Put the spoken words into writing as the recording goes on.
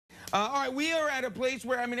All right, we are at a place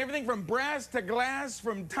where, I mean, everything from brass to glass,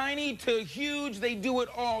 from tiny to huge, they do it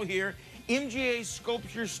all here. MGA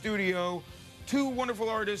Sculpture Studio, two wonderful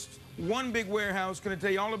artists, one big warehouse. Going to tell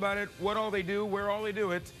you all about it, what all they do, where all they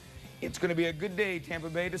do it. It's going to be a good day, Tampa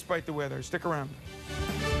Bay, despite the weather. Stick around.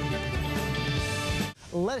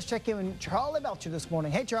 Let us check in with Charley Belcher this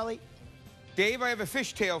morning. Hey, Charley. Dave, I have a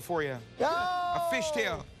fishtail for you. Oh! A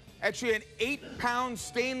fishtail. Actually, an 8-pound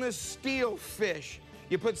stainless steel fish.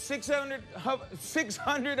 You put 600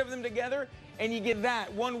 of them together, and you get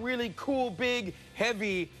that. One really cool, big,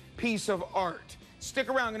 heavy piece of art. Stick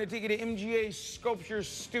around. I'm going to take you to MGA Sculpture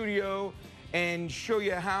Studio and show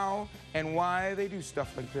you how and why they do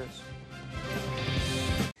stuff like this.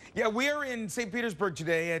 Yeah, we are in St. Petersburg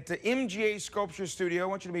today at the MGA Sculpture Studio. I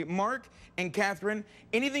want you to meet Mark and Catherine.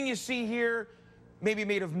 Anything you see here, maybe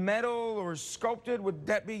made of metal or sculpted, would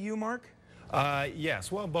that be you, Mark?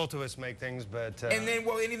 Yes. Well, both of us make things, but... And then,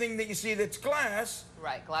 well, anything that you see that's glass...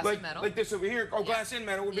 Right, glass like, and metal. Like this over here. Oh, glass and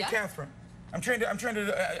metal would be Catherine. I'm trying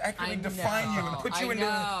to accurately define you and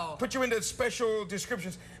put you into special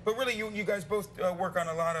descriptions. But really, you guys both work on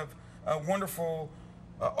a lot of wonderful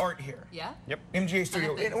art here. Yeah. Yep. MGA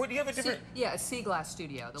Studio. And what do you have a different? Yeah, a C Glass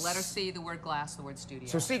Studio. The letter C, the word glass, the word studio.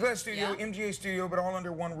 So C Glass Studio, MGA Studio, but all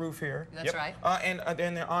under one roof here. That's right. And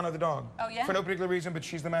Anna the dog. Oh yeah. For no particular reason, but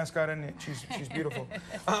she's the mascot and she's beautiful.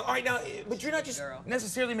 All right, now, but you're not just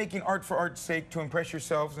necessarily making art for art's sake to impress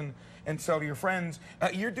yourselves and sell to your friends.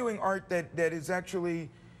 You're doing art that is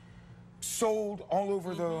actually sold all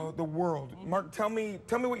over the world. Mark, tell me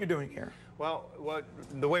what you're doing here. Well,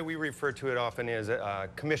 the way we refer to it often is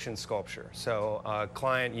commission sculpture. So a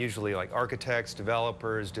client, usually like architects,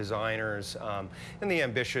 developers, designers, and the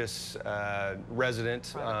ambitious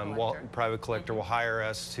resident, private collector will hire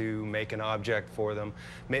us to make an object for them.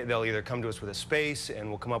 They'll either come to us with a space and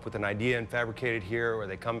we'll come up with an idea and fabricate it here, or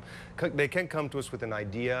they can come to us with an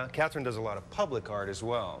idea. Catherine does a lot of public art as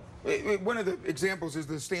well. One of the examples is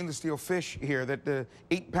the stainless steel fish here, that the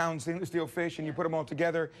 8-pound stainless steel fish, and you put them all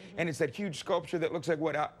together, and it's that huge sculpture that looks like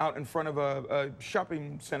what, out in front of a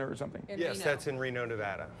shopping center or something. Yes, that's in Reno,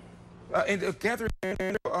 Nevada. Catherine,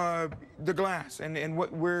 the glass, and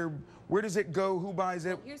where does it go? Who buys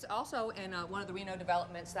it? Well, here's also in one of the Reno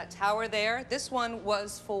developments, that tower there. This one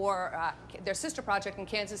was for their sister project in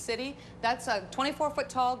Kansas City. That's a 24-foot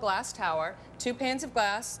tall glass tower, 2 panes of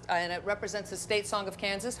glass, and it represents the state song of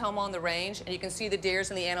Kansas, Home on the Range. And you can see the deers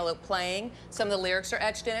and the antelope playing. Some of the lyrics are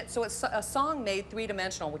etched in it. So it's a song made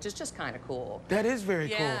three-dimensional, which is just kind of cool. That is very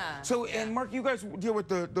cool. So, and Mark, you guys deal with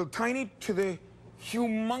the tiny to the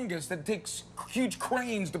humongous, that takes huge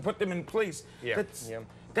cranes to put them in place. Yeah.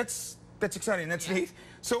 That's exciting. That's neat.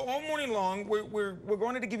 So all morning long, we're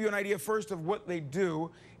going to give you an idea first of what they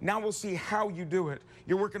do. Now we'll see how you do it.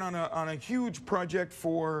 You're working on a huge project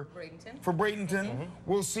for Bradenton.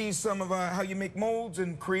 We'll see some of how you make molds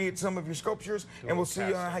and create some of your sculptures, and we'll see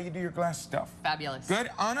how you do your glass stuff. Fabulous.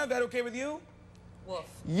 Good. Anna, that okay with you? Wolf.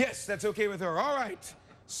 Yes, that's okay with her. All right.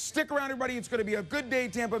 Stick around, everybody. It's going to be a good day,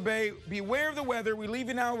 Tampa Bay. Beware of the weather. We leave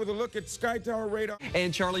you now with a look at Sky Tower radar.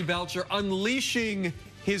 And Charley Belcher unleashing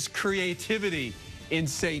his creativity in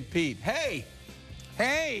St. Pete. Hey,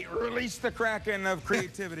 release the Kraken of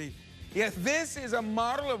creativity. Yes, this is a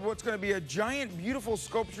model of what's going to be a giant, beautiful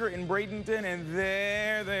sculpture in Bradenton, and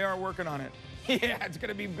there they are working on it. Yeah, it's going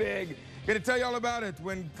to be big. Going to tell you all about it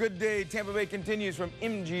when Good Day Tampa Bay continues from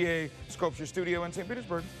MGA Sculpture Studio in St.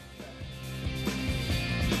 Petersburg.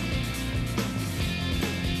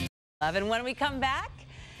 And when we come back,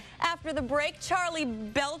 after the break, Charley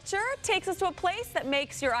Belcher takes us to a place that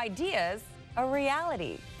makes your ideas a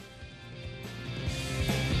reality.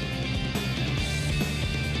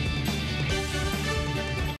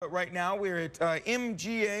 Right now, we're at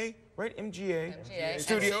MGA, right? MGA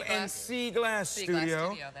Studio and C Glass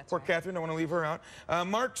Studio. Poor Catherine, don't want to leave her out.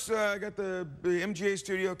 Mark's got the MGA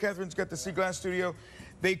Studio. Catherine's got the C Glass Studio.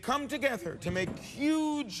 They come together to make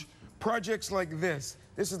huge projects like this.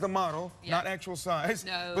 This is the model, not actual size.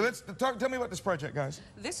 No. But tell me about this project, guys.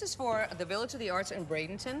 This is for the Village of the Arts in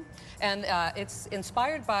Bradenton, and it's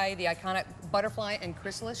inspired by the iconic butterfly and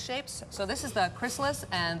chrysalis shapes. So this is the chrysalis,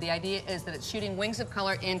 and the idea is that it's shooting wings of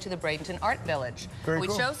color into the Bradenton Art Village. Very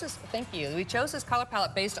cool. Chose this, thank you. We chose this color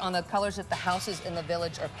palette based on the colors that the houses in the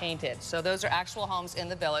village are painted. So those are actual homes in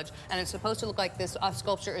the village, and it's supposed to look like this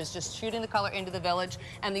sculpture is just shooting the color into the village,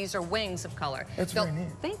 and these are wings of color. That's very neat.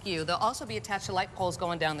 Thank you. They'll also be attached to light poles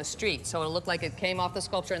going down the street, so it'll look like it came off the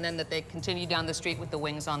sculpture and then that they continue down the street with the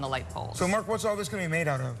wings on the light poles. So Mark, what's all this going to be made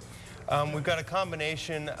out of? We've got a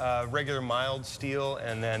combination of regular mild steel,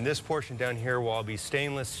 and then this portion down here will all be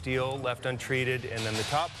stainless steel left untreated, and then the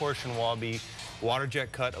top portion will all be water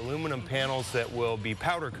jet cut aluminum panels that will be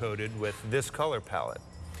powder coated with this color palette.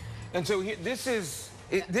 And so here, this is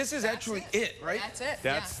actually it, right? That's it.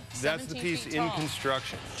 That's the piece in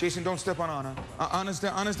construction. Jason, don't step on Anna. Anna's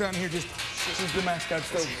down here just, she's the mascot,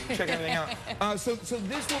 still checking everything out. So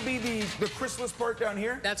this will be the chrysalis part down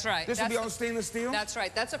here? That's right. This will be all stainless steel? That's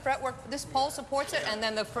right. That's a fretwork. This pole supports it, and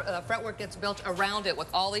then the fretwork gets built around it with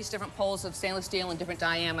all these different poles of stainless steel in different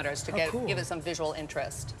diameters to give it some visual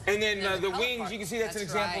interest. And then the wings, you can see that's an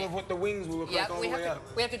example of what the wings will look like all the way up.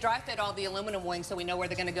 We have to dry fit all the aluminum wings so we know where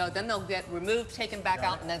they're going to go. Then they'll get removed, taken back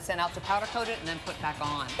out, and then sent out to powder coat it and then put back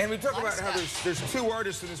on. And we talk about how there's 2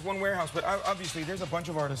 artists in this one warehouse, but obviously there's a bunch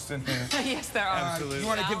of artists in here. Yes, there are. Absolutely. You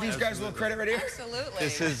want to give these guys a little credit right here? Absolutely.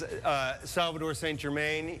 This is Salvador St.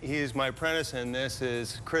 Germain. He is my apprentice, and this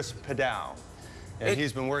is Chris Padau. And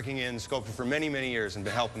he's been working in sculpture for many, many years and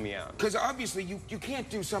been helping me out. Because obviously you can't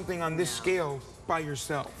do something on this scale by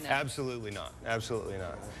yourself. No. Absolutely not. Absolutely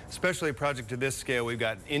not. Especially a project to this scale, we've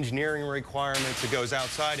got engineering requirements. It goes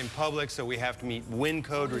outside in public, so we have to meet wind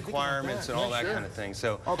code requirements and all that kind of thing.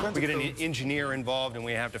 So we get an engineer involved, and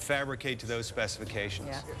we have to fabricate to those specifications.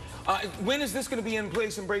 Yeah. When is this going to be in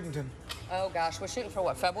place in Bradenton? Oh gosh, we're shooting for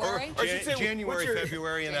what, February? Or should say, January,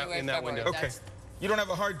 February, in that window. Okay. You don't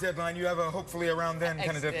have a hard deadline. You have a hopefully around then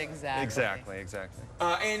kind of deadline. Exactly. Exactly.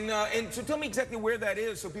 And so tell me exactly where that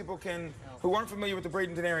is so people can, who aren't familiar with the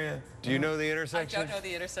Bradenton area. Do you know the intersection? I don't know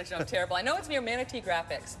the intersection. I'm terrible. I know it's near Manatee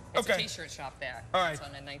Graphics. It's a T-shirt shop there. All right. It's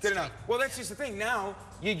on 9th Good Street. enough. Well, that's just the thing. Now,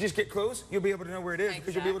 you just get close, you'll be able to know where it is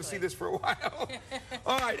because you'll be able to see this for a while.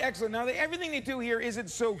 All right, excellent. Now, everything they do here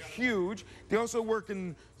isn't so huge. They also work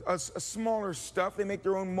in a smaller stuff. They make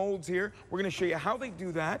their own molds here. We're going to show you how they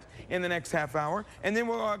do that in the next half hour. And then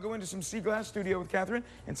we'll go into some sea glass studio with Catherine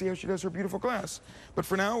and see how she does her beautiful glass. But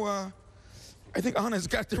for now, I think Anna's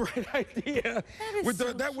got the right idea. With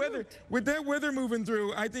that weather moving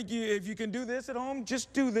through, I think if you can do this at home,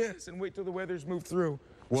 just do this and wait till the weather's moved through.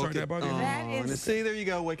 Sorry, that bothered you? See, there you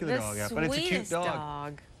go, waking the dog up. But it's a cute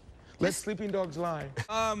dog. Let sleeping dogs lie.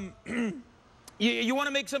 You want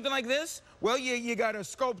to make something like this? Well, you got to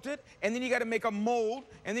sculpt it, and then you got to make a mold,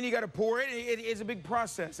 and then you got to pour it. It's a big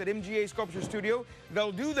process at MGA Sculpture Studio.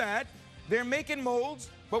 They'll do that. They're making molds,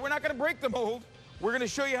 but we're not going to break the mold. We're going to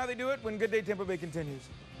show you how they do it when Good Day Tampa Bay continues.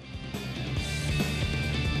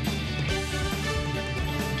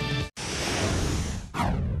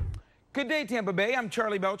 Good day, Tampa Bay. I'm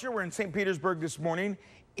Charlie Belcher. We're in St. Petersburg this morning.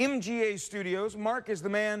 MGA Studios. Mark is the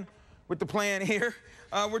man with the plan here.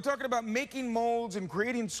 We're talking about making molds and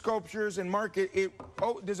creating sculptures. And Mark,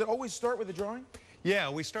 does it always start with a drawing?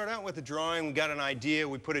 Yeah, we start out with a drawing. We got an idea.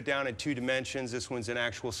 We put it down in 2 dimensions. This one's in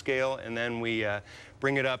actual scale. And then we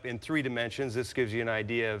bring it up in 3 dimensions. This gives you an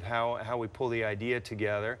idea of how we pull the idea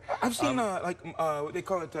together. I've seen they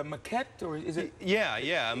call it a maquette, or is it? Yeah.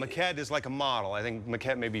 A maquette is like a model. I think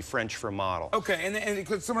maquette may be French for model. Okay, and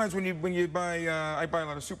because sometimes when you buy, I buy a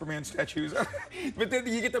lot of Superman statues, but then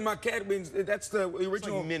you get the maquette. Means that's the original. It's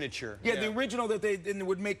like miniature. Yeah, the original that they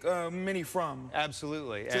would make many from.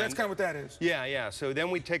 Absolutely. So that's kind of what that is. Yeah. So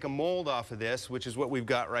then we take a mold off of this, which is what we've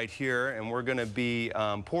got right here, and we're going to be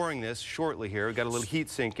pouring this shortly here. We've got a little heat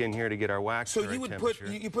sink in here to get our wax. So you would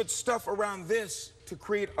put stuff around this to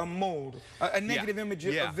create a mold, a negative image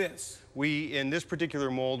of this. In this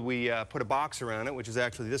particular mold, we put a box around it, which is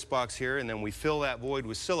actually this box here, and then we fill that void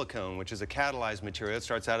with silicone, which is a catalyzed material. It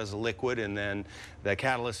starts out as a liquid, and then the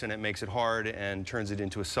catalyst in it makes it hard and turns it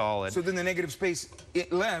into a solid. So then the negative space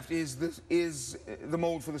left is the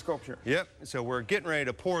mold for the sculpture. Yep. So we're getting ready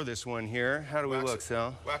to pour this one here. How do we look,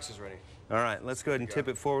 Sal? Wax is ready. All right, let's go ahead and tip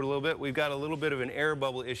it forward a little bit. We've got a little bit of an air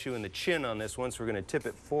bubble issue in the chin on this one, so we're going to tip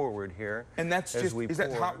it forward here. And that's just, is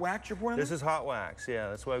that hot wax you're pouring? This is hot wax, yeah.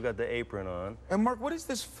 That's why I've got the apron on. And Mark, what is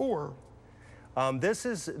this for?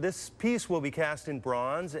 This piece will be cast in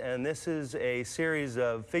bronze, and this is a series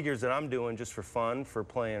of figures that I'm doing just for fun, for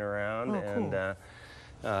playing around. Oh, cool.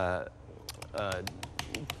 And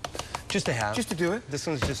just to have. Just to do it. This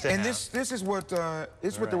one's just to have. And this is what they're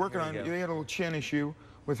working on. They had a little chin issue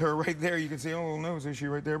with her right there. You can see a little nose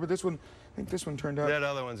issue right there. But this one, I think this one turned out. That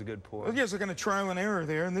other one's a good pour. Yeah, it's like a trial and error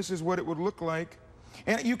there. And this is what it would look like.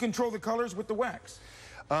 And you control the colors with the wax.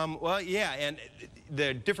 Well, yeah, and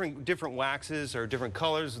the different waxes or different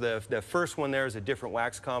colors. The first one there is a different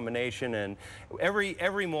wax combination, and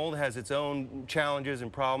every mold has its own challenges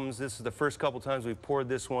and problems. This is the first couple times we've poured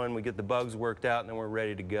this one. We get the bugs worked out, and then we're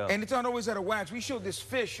ready to go. And it's not always out of wax. We showed this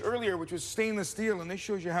fish earlier, which was stainless steel, and this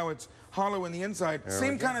shows you how it's hollow in the inside.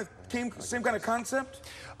 Same kind of concept?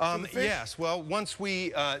 Yes. Well, once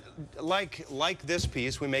we like this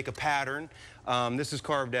piece, we make a pattern. This is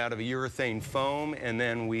carved out of a urethane foam, and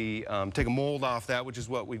then we take a mold off that, which is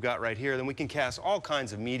what we've got right here. Then we can cast all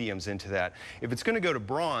kinds of mediums into that. If it's going to go to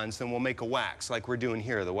bronze, then we'll make a wax like we're doing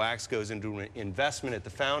here. The wax goes into an investment at the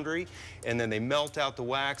foundry, and then they melt out the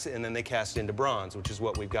wax, and then they cast it into bronze, which is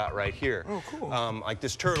what we've got right here. Oh, cool. Like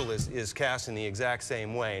this turtle is cast in the exact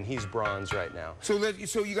same way, and he's bronze right now. So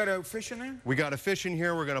you got a fish in there? We got a fish in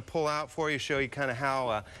here we're going to pull out for you, show you kind of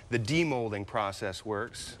how the demolding process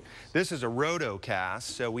works. This is a roto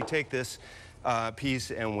cast, so we take this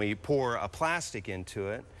piece and we pour a plastic into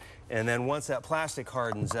it, and then once that plastic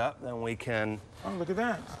hardens up, then we can look at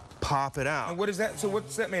that. Pop it out. And what is that? So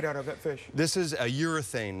what's that made out of, that fish? This is a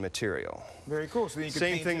urethane material. Very cool. So then you can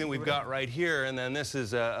Same thing that we've got right here, and then this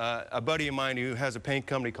is a buddy of mine who has a paint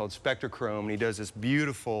company called Spectrochrome, and he does this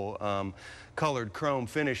beautiful colored chrome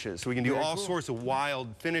finishes. So we can do all sorts of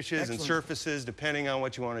wild finishes and surfaces depending on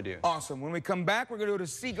what you want to do. Awesome. When we come back, we're going to go to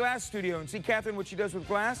C Glass Studio and see Catherine what she does with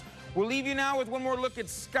glass. We'll leave you now with one more look at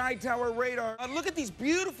Sky Tower radar. Look at these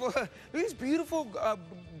beautiful,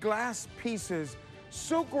 glass pieces.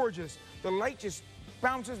 So gorgeous. The light just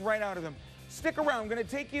bounces right out of them. Stick around. I'm going to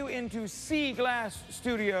take you into C Glass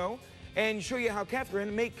Studio and show you how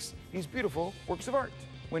Catherine makes these beautiful works of art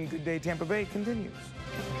when Good Day Tampa Bay continues.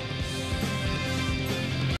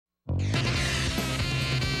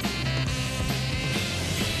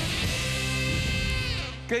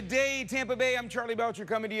 Good day, Tampa Bay. I'm Charlie Belcher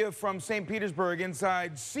coming to you from St. Petersburg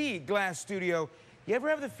inside C Glass Studio. You ever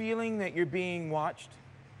have the feeling that you're being watched?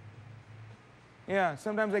 Yeah,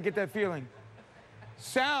 sometimes I get that feeling.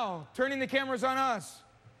 Sal, turning the cameras on us.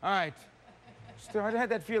 All right. Still, I had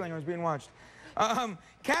that feeling I was being watched.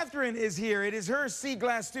 Catherine is here. It is her C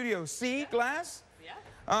Glass Studio. C Glass? Yeah.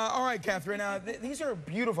 All right, Catherine. These are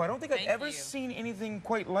beautiful. I don't think I've ever seen anything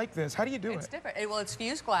quite like this. How do you do it? It's different. Well, it's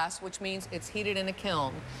fused glass, which means it's heated in a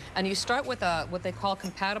kiln. And you start with what they call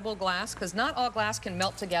compatible glass, because not all glass can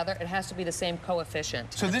melt together. It has to be the same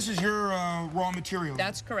coefficient. So this is your raw material?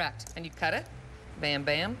 That's correct. And you cut it. Bam,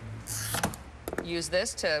 bam. Use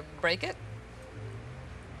this to break it,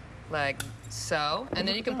 like so. And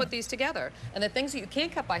then you can put these together. And the things that you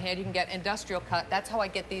can't cut by hand, you can get industrial cut. That's how I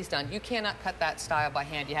get these done. You cannot cut that style by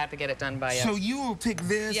hand. You have to get it done by So you will take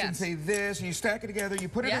this and say this, and you stack it together, you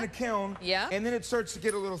put it in a kiln, and then it starts to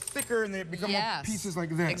get a little thicker, and then it becomes pieces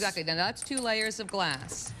like this. Exactly. Now that's 2 layers of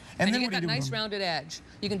glass. And then you get that nice rounded edge.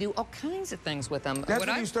 You can do all kinds of things with them. That's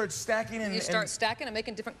when you start stacking and... You start stacking and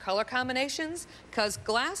making different color combinations, because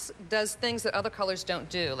glass does things that other colors don't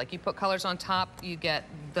do. Like you put colors on top, you get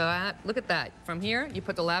that. Look at that. From here, you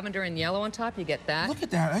put the lavender and yellow on top, you get that. Look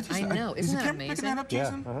at that. I know. Isn't that amazing? Picking that up,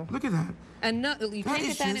 Jason? Look at that. And no, you can't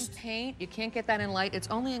get that in paint. You can't get that in light. It's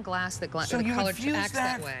only in glass that the color acts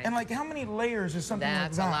that way. And like how many layers is something like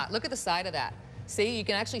that? That's a lot. Look at the side of that. See, you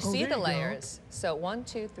can actually see the layers. So 1,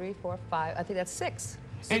 2, 3, 4, 5. I think that's 6.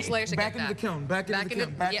 6 layers to back get that. Into the kiln. Back into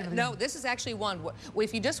the kiln. No, this is actually one.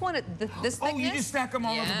 If you just want it, this thickness. Oh, you just stack them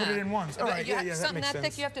all up and put it in once. All right, that makes sense. Something that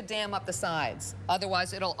thick, you have to dam up the sides.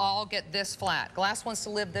 Otherwise, it'll all get this flat. Glass wants to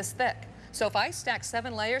live this thick. So if I stack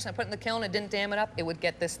 7 layers and I put it in the kiln and didn't dam it up, it would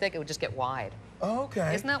get this thick. It would just get wide. Oh,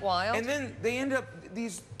 okay. Isn't that wild? And then they end up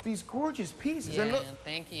these gorgeous pieces. Yeah, and look,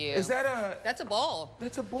 thank you. Is that a... That's a bowl.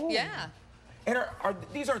 That's a bowl. Yeah. And are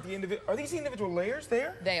these the individual layers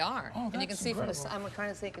there? They are. Oh, and you can see from the I'm trying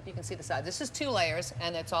to think if you can see the side. This is 2 layers,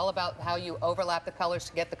 and it's all about how you overlap the colors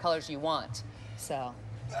to get the colors you want. So.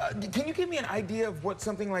 Can you give me an idea of what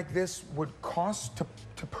something like this would cost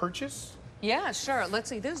to purchase? Yeah, sure. Let's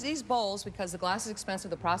see. These bowls, because the glass is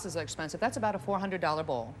expensive, the processes are expensive, that's about a $400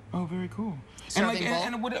 bowl. Oh, very cool.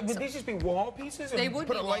 And would these just be wall pieces? They would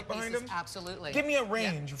put be a light wall behind pieces, them? absolutely. Give me a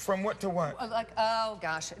range from what to what? Like, oh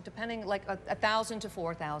gosh, depending, like 1,000 to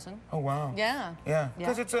 4,000. Oh, wow. Yeah. Yeah,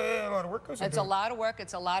 because it's a lot of work goes into it. It's a lot of work,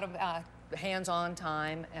 it's a lot of hands-on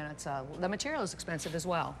time, and it's the material is expensive as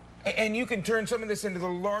well. And you can turn some of this into the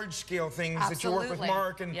large-scale things that you work with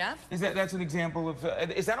Mark. And that's an example of.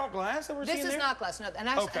 Is that all glass that we're seeing there? This is not glass. No, and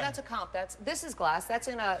that's a comp. This is glass. That's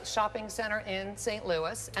in a shopping center in St.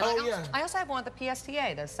 Louis. And I also have one at the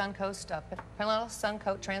PSTA, the Suncoast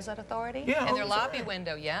Suncoast Transit Authority. Yeah. And their lobby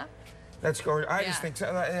window. Yeah. That's gorgeous. I just think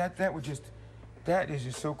that would just That is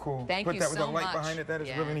just so cool. Thank Put you that with so a light much. behind it. That is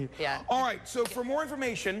Yeah, really neat. yeah. All right, so for more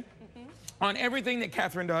information on everything that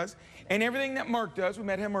Catherine does and everything that Mark does, we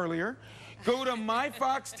met him earlier, go to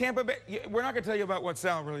MyFox Tampa Bay. We're not going to tell you about what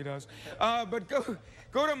Sal really does, but go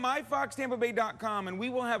to myfoxtampabay.com, and we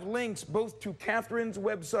will have links both to Catherine's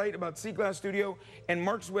website about C-Glass Studio and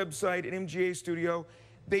Mark's website at MGA Studio.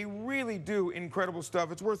 They really do incredible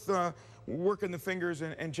stuff. It's worth working the fingers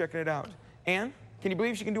and checking it out. Ann, can you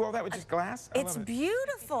believe she can do all that with just glass? I It's love it.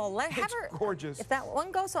 beautiful. Have her, gorgeous. If that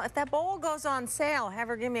one goes on, if that bowl goes on sale, have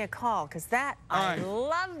her give me a call, because that All I right.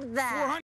 love that.